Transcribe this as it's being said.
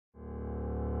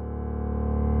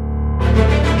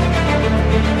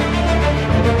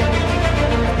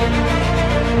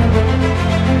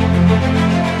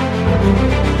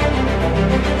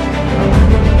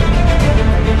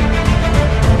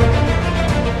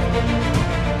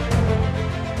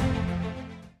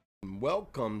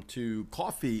welcome to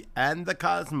Coffee and the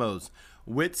Cosmos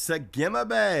with Sagima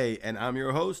Bay. And I'm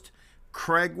your host,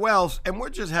 Craig Wells. And we're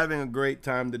just having a great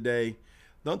time today.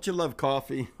 Don't you love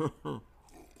coffee? Got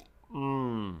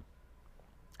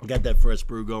that fresh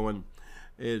brew going.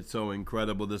 It's so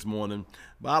incredible this morning.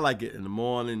 But I like it in the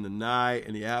morning, the night,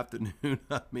 and the afternoon.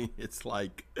 I mean, it's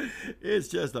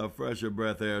just a fresher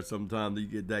breath air sometimes you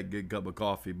get that good cup of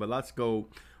coffee. But let's go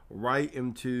right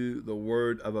into the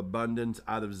word of abundance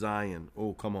out of Zion.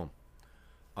 Oh, come on.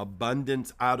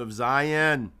 Abundance out of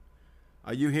Zion.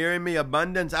 Are you hearing me?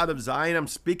 Abundance out of Zion. I'm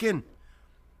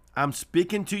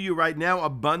speaking to you right now.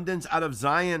 Abundance out of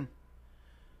Zion.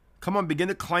 Come on, begin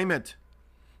to claim it.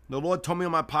 The Lord told me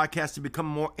on my podcast to become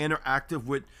more interactive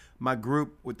with my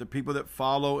group, with the people that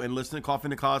follow and listen to Coffee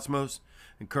in the Cosmos.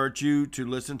 Encourage you to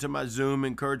listen to my Zoom,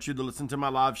 encourage you to listen to my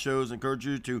live shows, encourage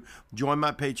you to join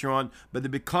my Patreon. But to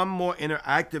become more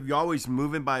interactive, you're always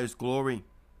moving by His glory.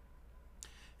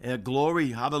 And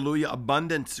glory, hallelujah,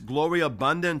 abundance, glory,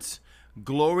 abundance.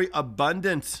 Glory,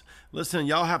 abundance. Listen,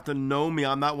 y'all have to know me.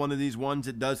 I'm not one of these ones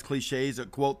that does cliches or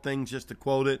quote things just to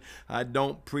quote it. I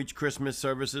don't preach Christmas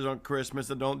services on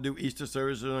Christmas. I don't do Easter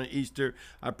services on Easter.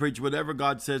 I preach whatever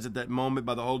God says at that moment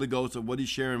by the Holy Ghost of what He's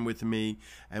sharing with me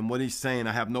and what He's saying.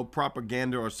 I have no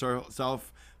propaganda or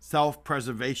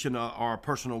self-preservation or a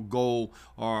personal goal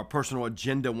or a personal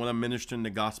agenda when I'm ministering the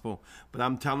gospel. But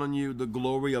I'm telling you, the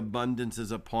glory abundance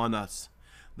is upon us.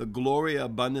 The glory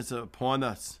abundance is upon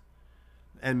us.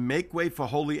 And make way for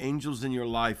holy angels in your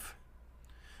life.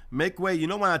 Make way. You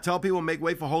know, when I tell people make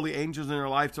way for holy angels in their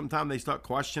life, sometimes they start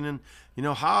questioning,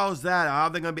 how's that? How are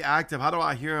they going to be active? How do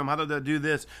I hear them? How do they do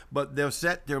this? But they'll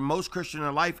set their most Christian in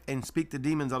their life and speak to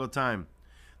demons all the time.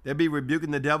 They'll be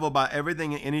rebuking the devil about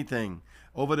everything and anything.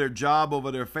 Over their job, over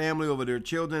their family, over their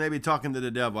children. They be talking to the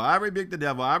devil. I rebuke the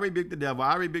devil. I rebuke the devil.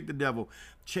 I rebuke the devil.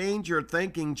 Change your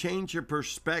thinking, change your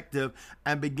perspective,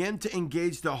 and begin to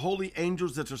engage the holy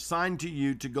angels that are assigned to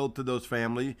you to go to those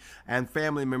family and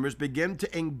family members. Begin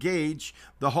to engage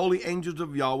the holy angels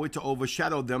of Yahweh to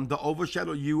overshadow them, to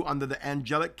overshadow you under the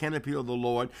angelic canopy of the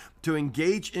Lord, to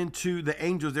engage into the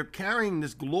angels. They're carrying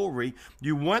this glory.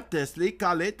 You want this. I'm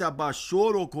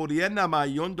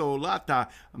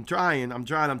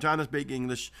trying to speak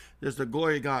English. There's the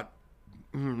glory of God.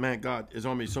 Man, God is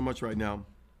on me so much right now.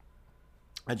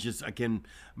 I can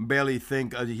barely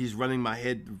think. He's running my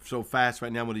head so fast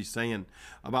right now what He's saying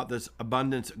about this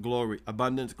abundance, glory.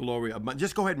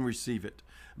 Just go ahead and receive it.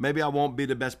 Maybe I won't be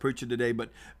the best preacher today, but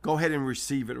go ahead and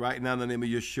receive it right now in the name of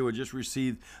Yeshua. Just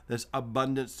receive this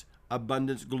abundance,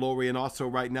 glory. And also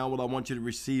right now what I want you to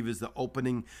receive is the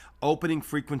opening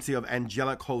frequency of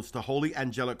angelic hosts, the holy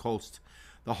angelic host.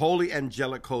 The holy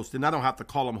angelic host. And I don't have to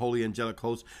call them holy angelic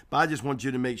hosts, but I just want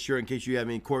you to make sure, in case you have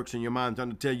any quirks in your mind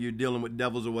trying to tell you you're dealing with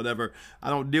devils or whatever.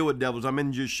 I don't deal with devils. I'm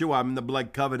in Yeshua. I'm in the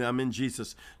blood covenant. I'm in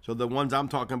Jesus. So the ones I'm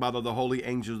talking about are the holy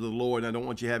angels of the Lord. And I don't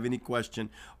want you to have any question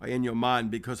in your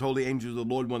mind, because holy angels of the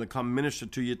Lord want to come minister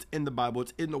to you. It's in the Bible.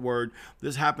 It's in the Word.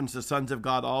 This happens to sons of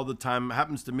God all the time. It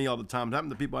happens to me all the time. It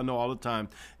happens to people I know all the time.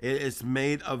 It's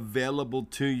made available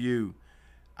to you.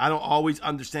 I don't always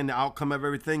understand the outcome of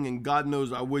everything, and God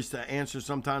knows I wish the answers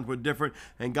sometimes were different,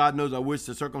 and God knows I wish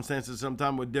the circumstances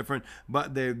sometimes were different,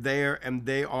 but they're there, and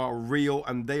they are real,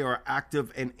 and they are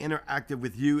active and interactive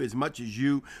with you as much as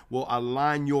you will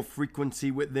align your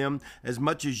frequency with them, as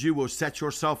much as you will set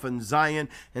yourself in Zion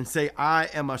and say, I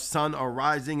am a sun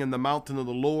arising in the mountain of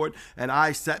the Lord, and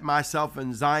I set myself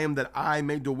in Zion that I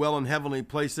may dwell in heavenly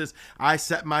places. I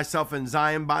set myself in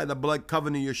Zion by the blood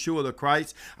covenant of Yeshua the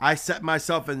Christ. I set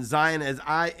myself in Zion as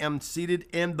I am seated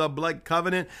in the blood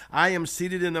covenant. I am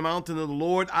seated in the mountain of the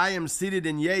Lord. I am seated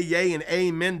in yea, and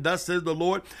amen. Thus says the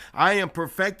Lord. I am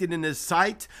perfected in His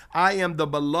sight. I am the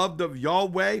beloved of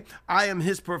Yahweh. I am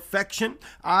His perfection.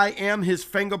 I am His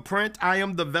fingerprint. I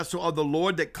am the vessel of the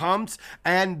Lord that comes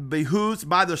and behooves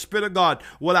by the Spirit of God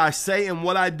what I say and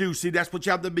what I do. See, that's what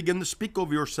you have to begin to speak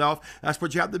over yourself. That's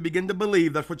what you have to begin to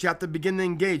believe. That's what you have to begin to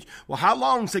engage. Well, how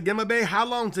long, Sagima Bay? How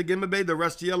long, Sagima Bay? The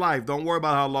rest of your life. Don't worry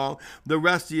about how long. The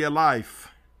rest of your life.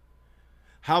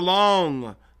 How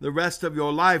long? The rest of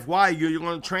your life. Why? You're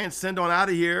going to transcend on out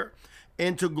of here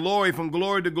into glory, from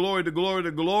glory to glory to glory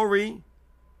to glory.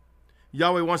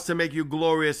 Yahweh wants to make you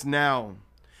glorious now.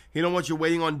 He don't want you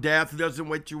waiting on death. He doesn't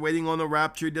want you waiting on the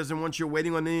rapture. He doesn't want you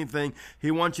waiting on anything.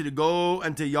 He wants you to go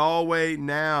unto Yahweh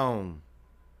now.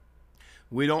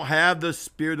 We don't have the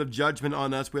spirit of judgment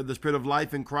on us. We have the spirit of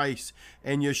life in Christ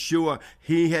and Yeshua.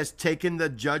 He has taken the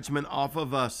judgment off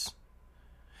of us.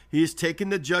 He has taken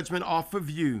the judgment off of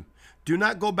you. Do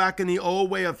not go back in the old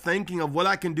way of thinking of what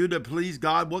I can do to please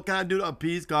God. What can I do to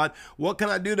appease God? What can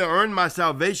I do to earn my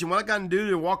salvation? What can I do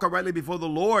to walk uprightly before the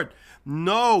Lord?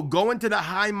 No, go into the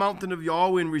high mountain of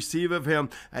Yahweh and receive of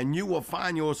him, and you will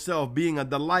find yourself being a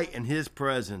delight in his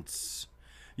presence.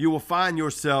 You will find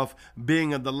yourself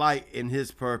being a delight in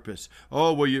his purpose.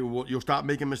 Oh, well, you'll stop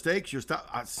making mistakes. You'll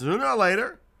stop sooner or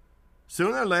later.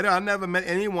 Sooner or later, I never met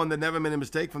anyone that never made a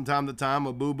mistake from time to time,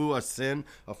 a boo-boo, a sin,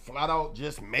 a flat-out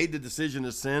just made the decision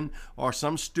to sin, or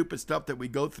some stupid stuff that we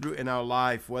go through in our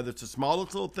life, whether it's the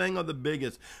smallest little thing or the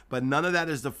biggest. But none of that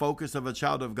is the focus of a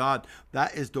child of God.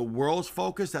 That is the world's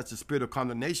focus. That's the spirit of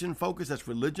condemnation focus. That's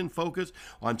religion focus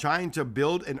on trying to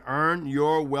build and earn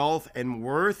your wealth and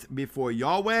worth before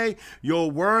Yahweh.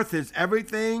 Your worth is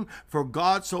everything. For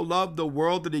God so loved the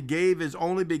world that he gave his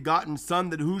only begotten Son,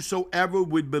 that whosoever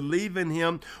would believe in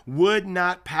him would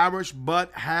not perish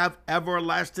but have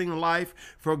everlasting life.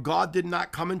 For God did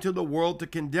not come into the world to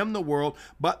condemn the world,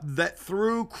 but that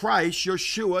through Christ,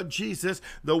 Yeshua, Jesus,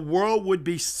 the world would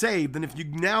be saved. And if you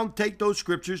now take those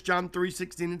scriptures, John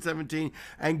 3:16 and 17,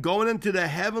 and go into the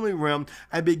heavenly realm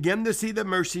and begin to see the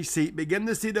mercy seat, begin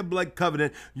to see the blood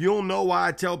covenant, you'll know why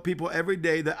I tell people every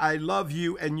day that I love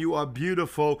you and you are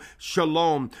beautiful.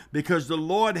 Shalom. Because the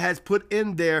Lord has put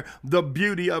in there the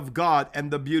beauty of God and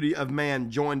the beauty of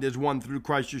man joined as one through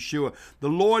Christ Yeshua. The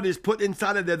Lord has put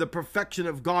inside of there the perfection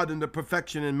of God and the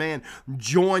perfection in man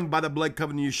joined by the blood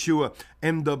covenant of Yeshua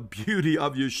and the beauty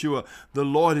of Yeshua. The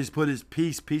Lord has put his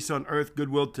peace on earth,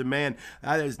 goodwill to man.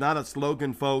 That is not a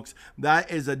slogan, folks. That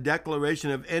is a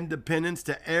declaration of independence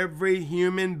to every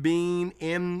human being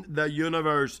in the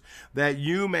universe, that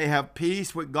you may have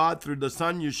peace with God through the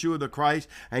Son, Yeshua the Christ,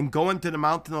 and go into the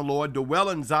mountain of the Lord, dwell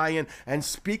in Zion, and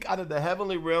speak out of the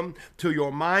heavenly realm to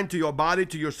your mind, to your body,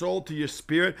 to your soul, to your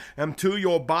spirit, and to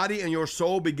your body and your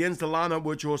soul begins to line up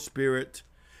with your spirit.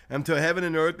 Until heaven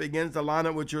and earth begins to line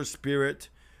up with your spirit.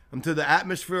 Until the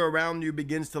atmosphere around you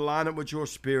begins to line up with your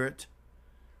spirit.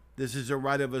 This is the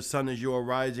right of a son as you are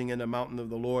rising in the mountain of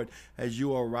the Lord, as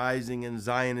you are rising in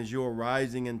Zion, as you are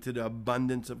rising into the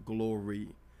abundance of glory.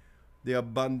 The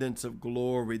abundance of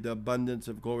glory, the abundance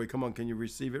of glory. Come on, can you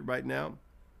receive it right now?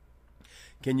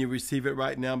 Can you receive it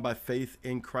right now by faith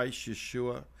in Christ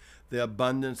Yeshua? The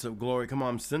abundance of glory. Come on,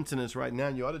 I'm sensing this right now.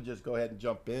 You ought to just go ahead and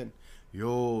jump in.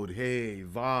 Yod, hey,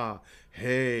 va,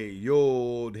 hey,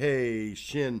 yod, hey,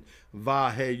 shin,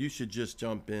 va, hey. You should just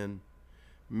jump in.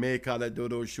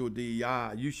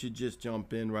 You should just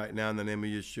jump in right now in the name of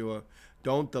Yeshua.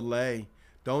 Don't delay.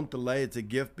 Don't delay. It's a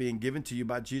gift being given to you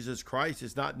by Jesus Christ.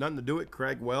 It's not nothing to do with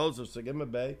Craig Wells or Sagima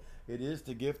Bay. It is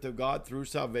the gift of God through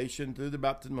salvation, through the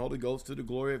baptism of the Holy Ghost, through the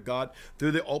glory of God,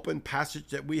 through the open passage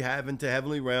that we have into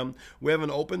heavenly realm. We have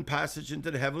an open passage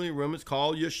into the heavenly realm. It's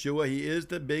called Yeshua. He is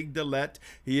the big Dalet.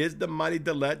 He is the mighty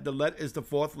Dalet. Dalet is the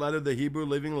fourth letter of the Hebrew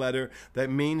living letter that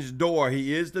means door.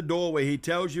 He is the doorway. He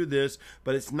tells you this,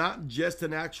 but it's not just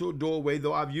an actual doorway,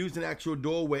 though I've used an actual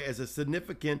doorway as a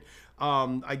significant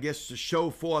I guess to show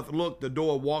forth, look, the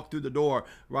door, walk through the door,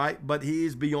 right? But he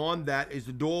is beyond that, is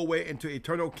the doorway into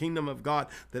eternal kingdom of God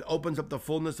that opens up the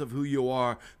fullness of who you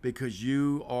are, because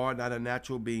you are not a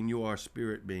natural being, you are a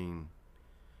spirit being.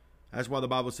 That's why the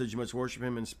Bible says you must worship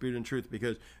him in spirit and truth,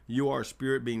 because you are a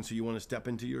spirit being, so you want to step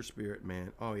into your spirit,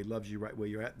 man. Oh, he loves you right where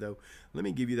you're at, though. Let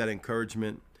me give you that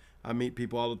encouragement. I meet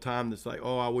people all the time that's like,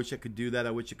 oh, I wish I could do that. I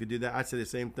wish I could do that. I say the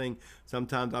same thing.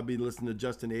 Sometimes I'll be listening to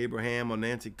Justin Abraham or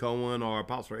Nancy Cohen or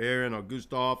Apostle Aaron or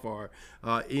Gustav or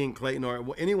Ian Clayton or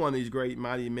any one of these great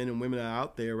mighty men and women that are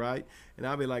out there, right? And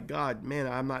I'll be like, God, man,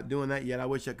 I'm not doing that yet. I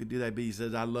wish I could do that. But he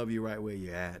says, I love you right where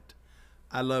you're at.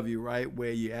 I love you right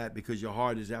where you're at, because your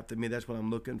heart is after me. That's what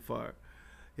I'm looking for.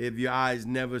 If your eyes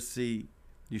never see,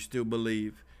 you still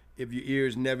believe. If your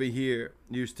ears never hear,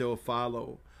 you still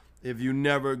follow. If you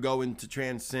never go into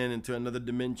transcend into another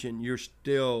dimension, you're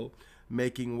still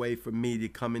making way for me to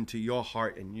come into your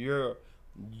heart and your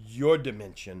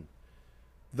dimension.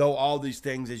 Though all these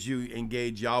things, as you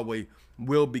engage Yahweh,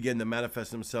 will begin to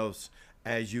manifest themselves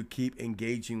as you keep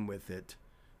engaging with it.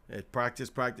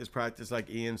 Practice, practice, practice, like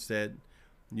Ian said.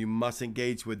 You must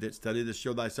engage with it. Study to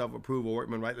show thyself approved, a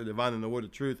workman rightly dividing the word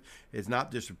of truth. It's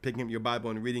not just picking up your Bible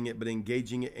and reading it, but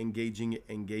engaging it, engaging it,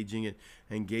 engaging it,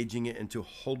 engaging it until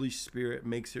Holy Spirit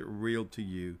makes it real to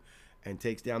you and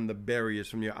takes down the barriers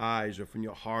from your eyes or from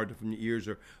your heart or from your ears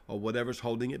or whatever's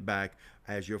holding it back,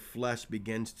 as your flesh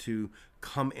begins to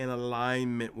come in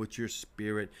alignment with your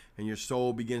spirit, and your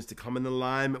soul begins to come in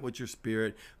alignment with your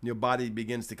spirit, and your body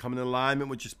begins to come in alignment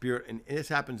with your spirit. And this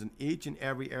happens in each and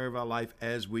every area of our life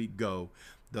as we go.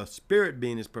 The spirit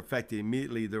being is perfected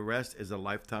immediately. The rest is a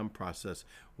lifetime process.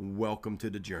 Welcome to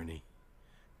the journey.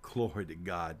 Glory to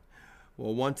God.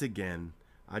 Well, once again,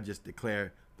 I just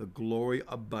declare the glory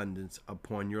abundance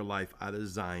upon your life out of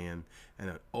Zion and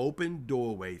an open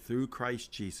doorway through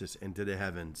Christ Jesus into the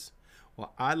heavens.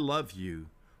 Well, I love you.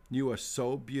 You are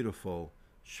so beautiful.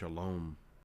 Shalom.